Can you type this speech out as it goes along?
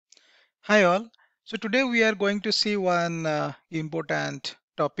Hi all. So today we are going to see one important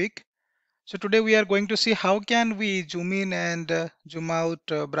topic. So today we are going to see how can we zoom in and zoom out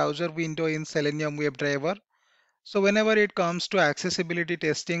browser window in Selenium WebDriver. So whenever it comes to accessibility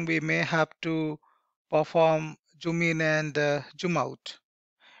testing, we may have to perform zoom in and zoom out,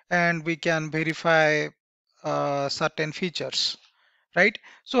 and we can verify certain features, right?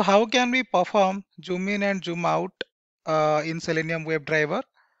 So how can we perform zoom in and zoom out in Selenium WebDriver?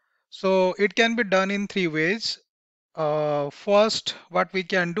 So it can be done in three ways. First, what we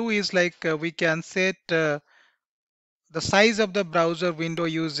can do is we can set the size of the browser window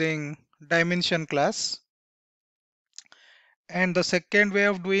using dimension class. And the second way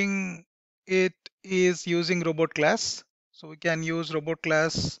of doing it is using robot class. So we can use robot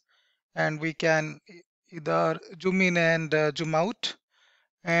class and we can either zoom in and zoom out.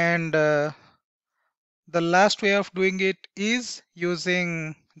 And the last way of doing it is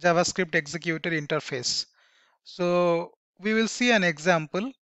using JavaScript Executor Interface. So we will see an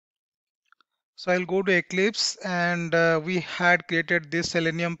example. So I'll go to Eclipse and we had created this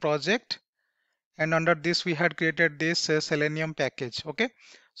Selenium project, and under this we had created this Selenium package. Okay.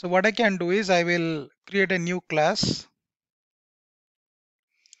 So what I can do is I will create a new class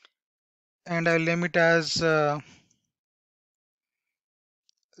and I'll name it as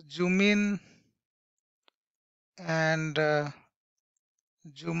zoom in and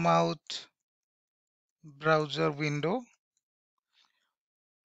zoom out browser window,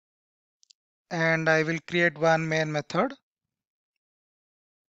 and I will create one main method.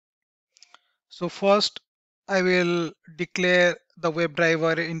 So first I will declare the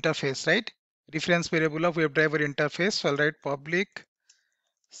WebDriver interface, right? Reference variable of WebDriver interface. So I'll write public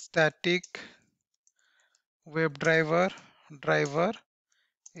static WebDriver driver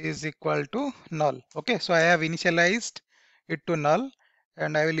is equal to null. Okay, so I have initialized it to null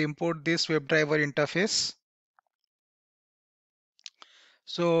and I will import this WebDriver interface.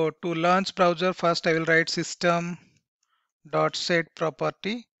 So to launch browser, first I will write system dot set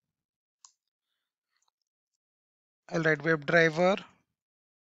property. I'll write WebDriver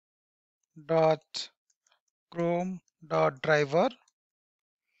dot Chrome dot driver,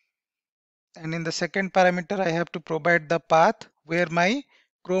 and in the second parameter I have to provide the path where my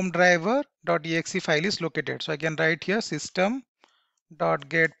Chrome driver.exe file is located. So I can write here system dot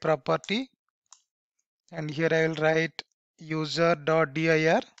get property, and here I will write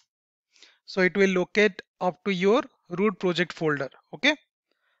user.dir. So it will locate up to your root project folder. Okay.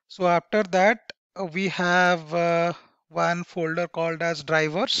 So after that we have one folder called as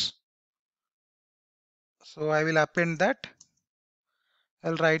drivers. So I will append that.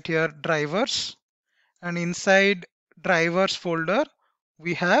 I'll write here drivers, and inside drivers folder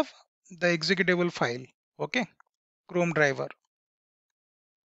we have the executable file. Okay, Chrome driver.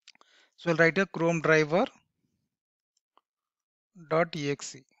 So I'll write a Chrome driver.exe.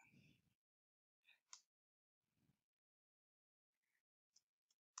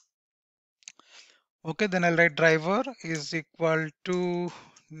 Okay, then I'll write driver is equal to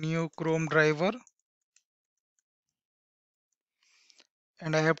new Chrome driver,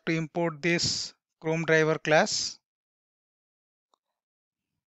 and I have to import this Chrome driver class,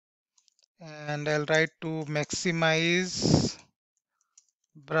 and I'll write to maximize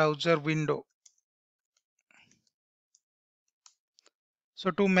browser window. So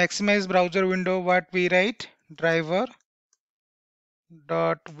to maximize browser window, what we write? Driver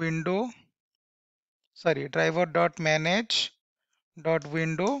dot window, sorry, driver dot manage dot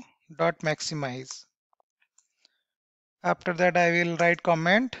window dot maximize. After that I will write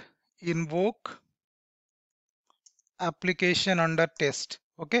comment invoke application under test.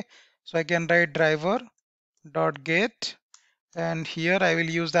 Okay, so I can write driver dot get, and here I will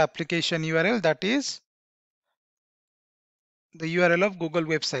use the application URL, that is the URL of Google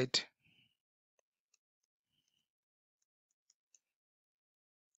website.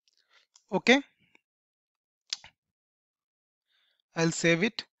 Okay, I'll save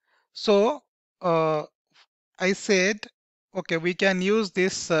it. So I said, okay, we can use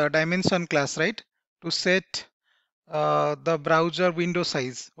this dimension class, right, to set the browser window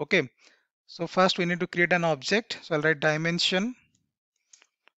size. Okay, so first we need to create an object. So I'll write dimension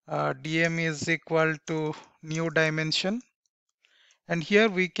dm is equal to new dimension, and here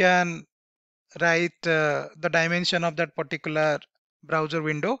we can write the dimension of that particular browser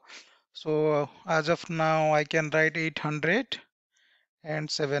window. So as of now I can write 800 and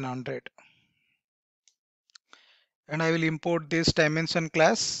 700, and I will import this dimension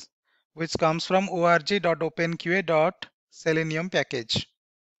class which comes from org.openqa.selenium package.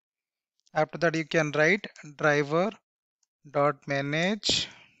 After that you can write driver dot manage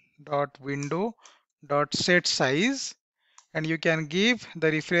dot window dot set size, and you can give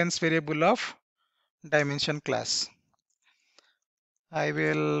the reference variable of dimension class. I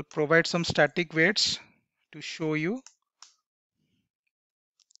will provide some static weights to show you.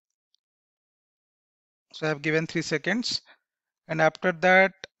 So I have given 3 seconds, and after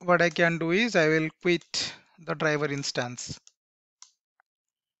that what I can do is I will quit the driver instance.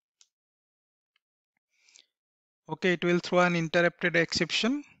 Okay, it will throw an interrupted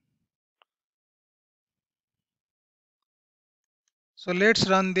exception. So let's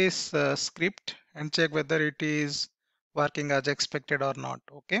run this script and check whether it is working as expected or not.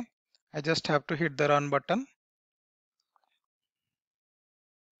 Okay, I just have to hit the run button.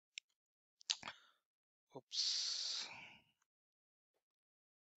 Oops.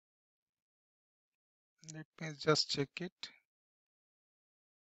 Let me just check it.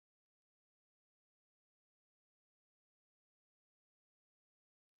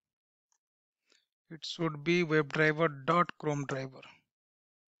 It should be WebDriver.Chrome driver.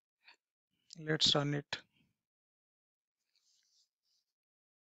 Let's run it.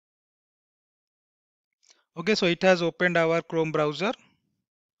 Okay, so it has opened our Chrome browser.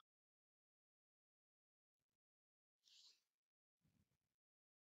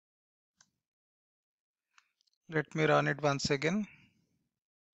 Let me run it once again.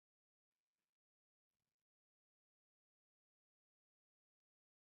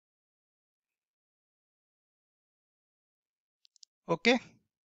 Okay.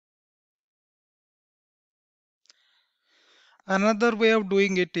 Another way of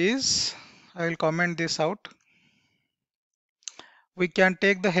doing it is, I will comment this out. We can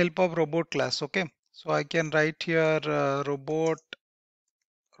take the help of robot class. Okay, so I can write here robot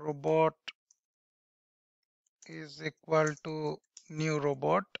is equal to new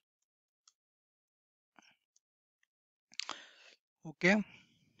robot. Okay,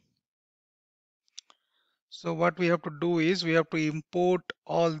 so what we have to do is we have to import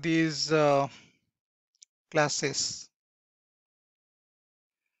all these classes.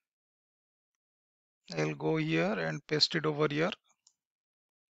 I'll go here and paste it over here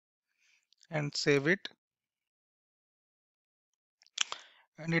and save it,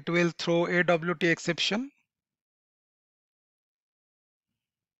 and it will throw AWT exception.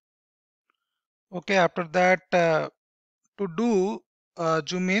 Okay, after that to do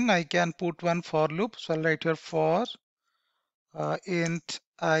zoom in, I can put one for loop. So I'll write here for int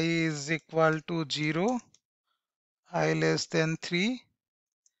I is equal to 0, I less than 3,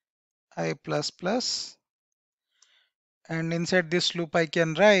 I plus plus, and inside this loop I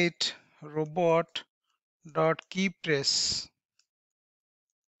can write robot dot key press,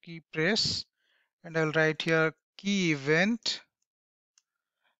 and I'll write here key event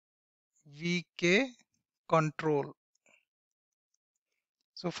vk control.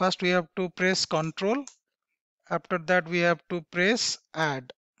 So first we have to press control, after that we have to press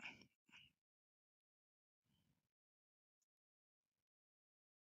add.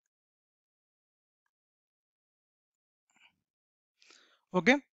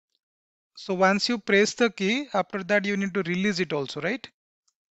 Okay, so once you press the key, after that you need to release it also, right?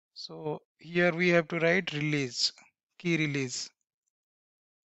 So here we have to write release, key release.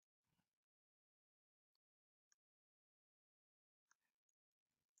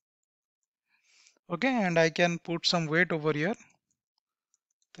 Okay, and I can put some weight over here,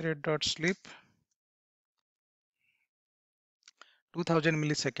 thread.sleep 2000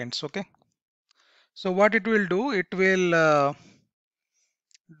 milliseconds. Okay, so what it will do, it will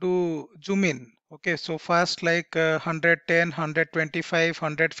do zoom in. Okay, so first like 110, 125,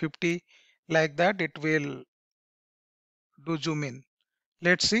 150, like that it will do zoom in.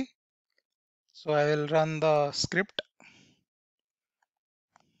 Let's see. So I will run the script.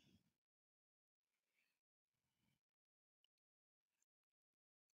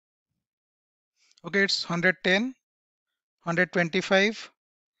 Okay, it's 110, 125,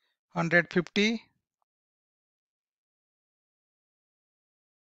 150.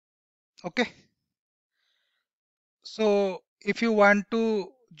 Okay, so if you want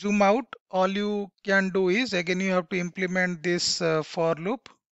to zoom out, all you can do is again you have to implement this for loop.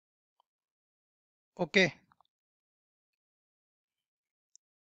 Okay,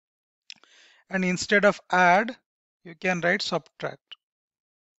 and instead of add, you can write subtract.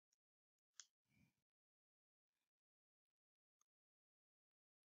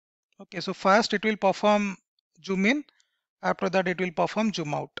 Okay, so first it will perform zoom in, after that it will perform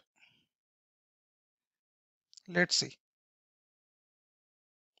zoom out. Let's see.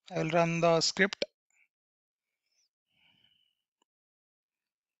 I'll run the script.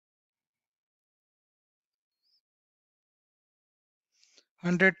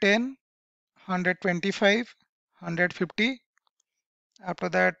 110, 125, 150. After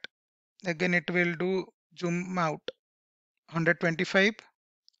that, again it will do zoom out. 125,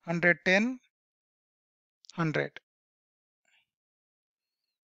 110, 100.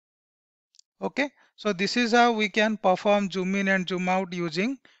 Okay, so this is how we can perform zoom in and zoom out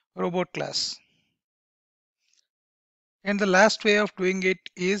using robot class. And the last way of doing it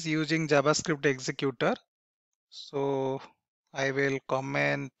is using JavaScript executor. So I will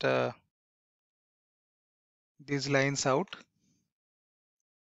comment these lines out.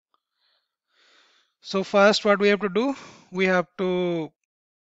 So first what we have to do, we have to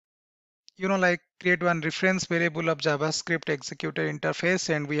like create one reference variable of JavaScript executor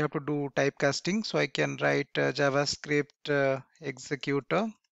interface, and we have to do typecasting. So I can write JavaScript executor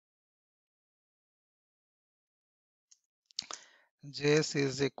JS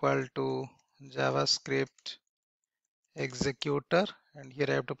is equal to JavaScript executor, and here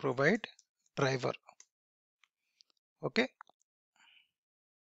I have to provide driver. Okay,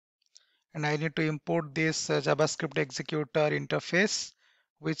 and I need to import this JavaScript executor interface,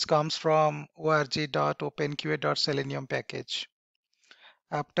 which comes from org.openqa.selenium package.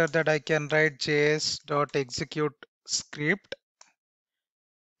 After that, I can write js.execute script,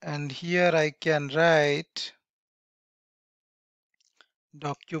 and here I can write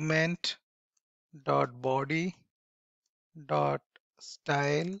document dot body dot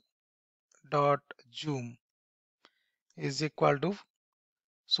style dot zoom is equal to,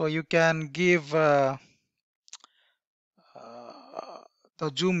 so you can give the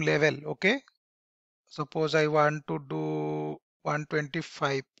zoom level. Okay, suppose I want to do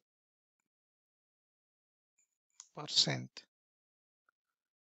 125%.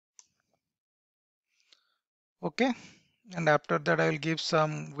 Okay, and after that I will give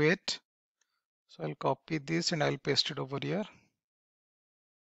some weight. So I'll copy this and I'll paste it over here.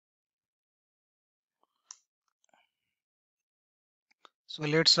 So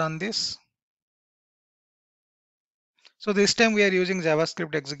let's run this. So this time we are using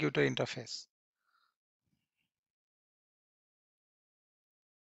JavaScript executor interface.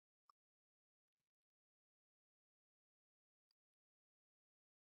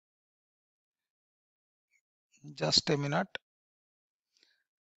 Just a minute.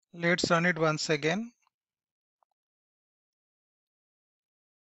 Let's run it once again.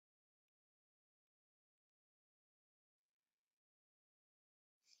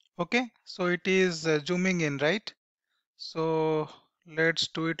 Okay, so it is zooming in, right? So let's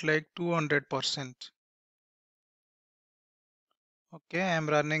do it like 200%. Okay, I'm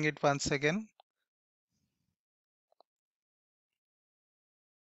running it once again.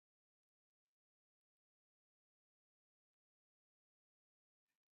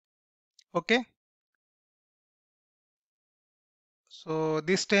 Okay, so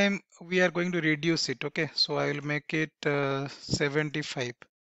this time we are going to reduce it. Okay, so I will make it 75.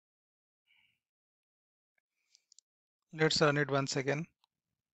 Let's run it once again.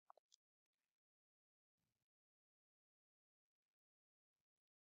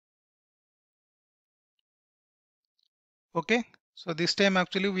 Okay, so this time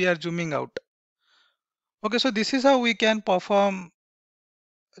actually we are zooming out. Okay, so this is how we can perform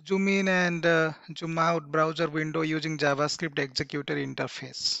zoom in and zoom out browser window using JavaScript executor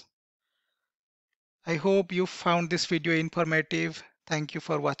interface. I hope you found this video informative. Thank you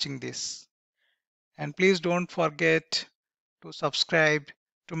for watching this. And please don't forget to subscribe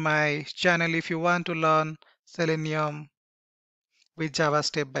to my channel if you want to learn Selenium with Java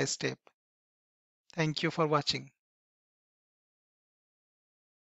step by step. Thank you for watching.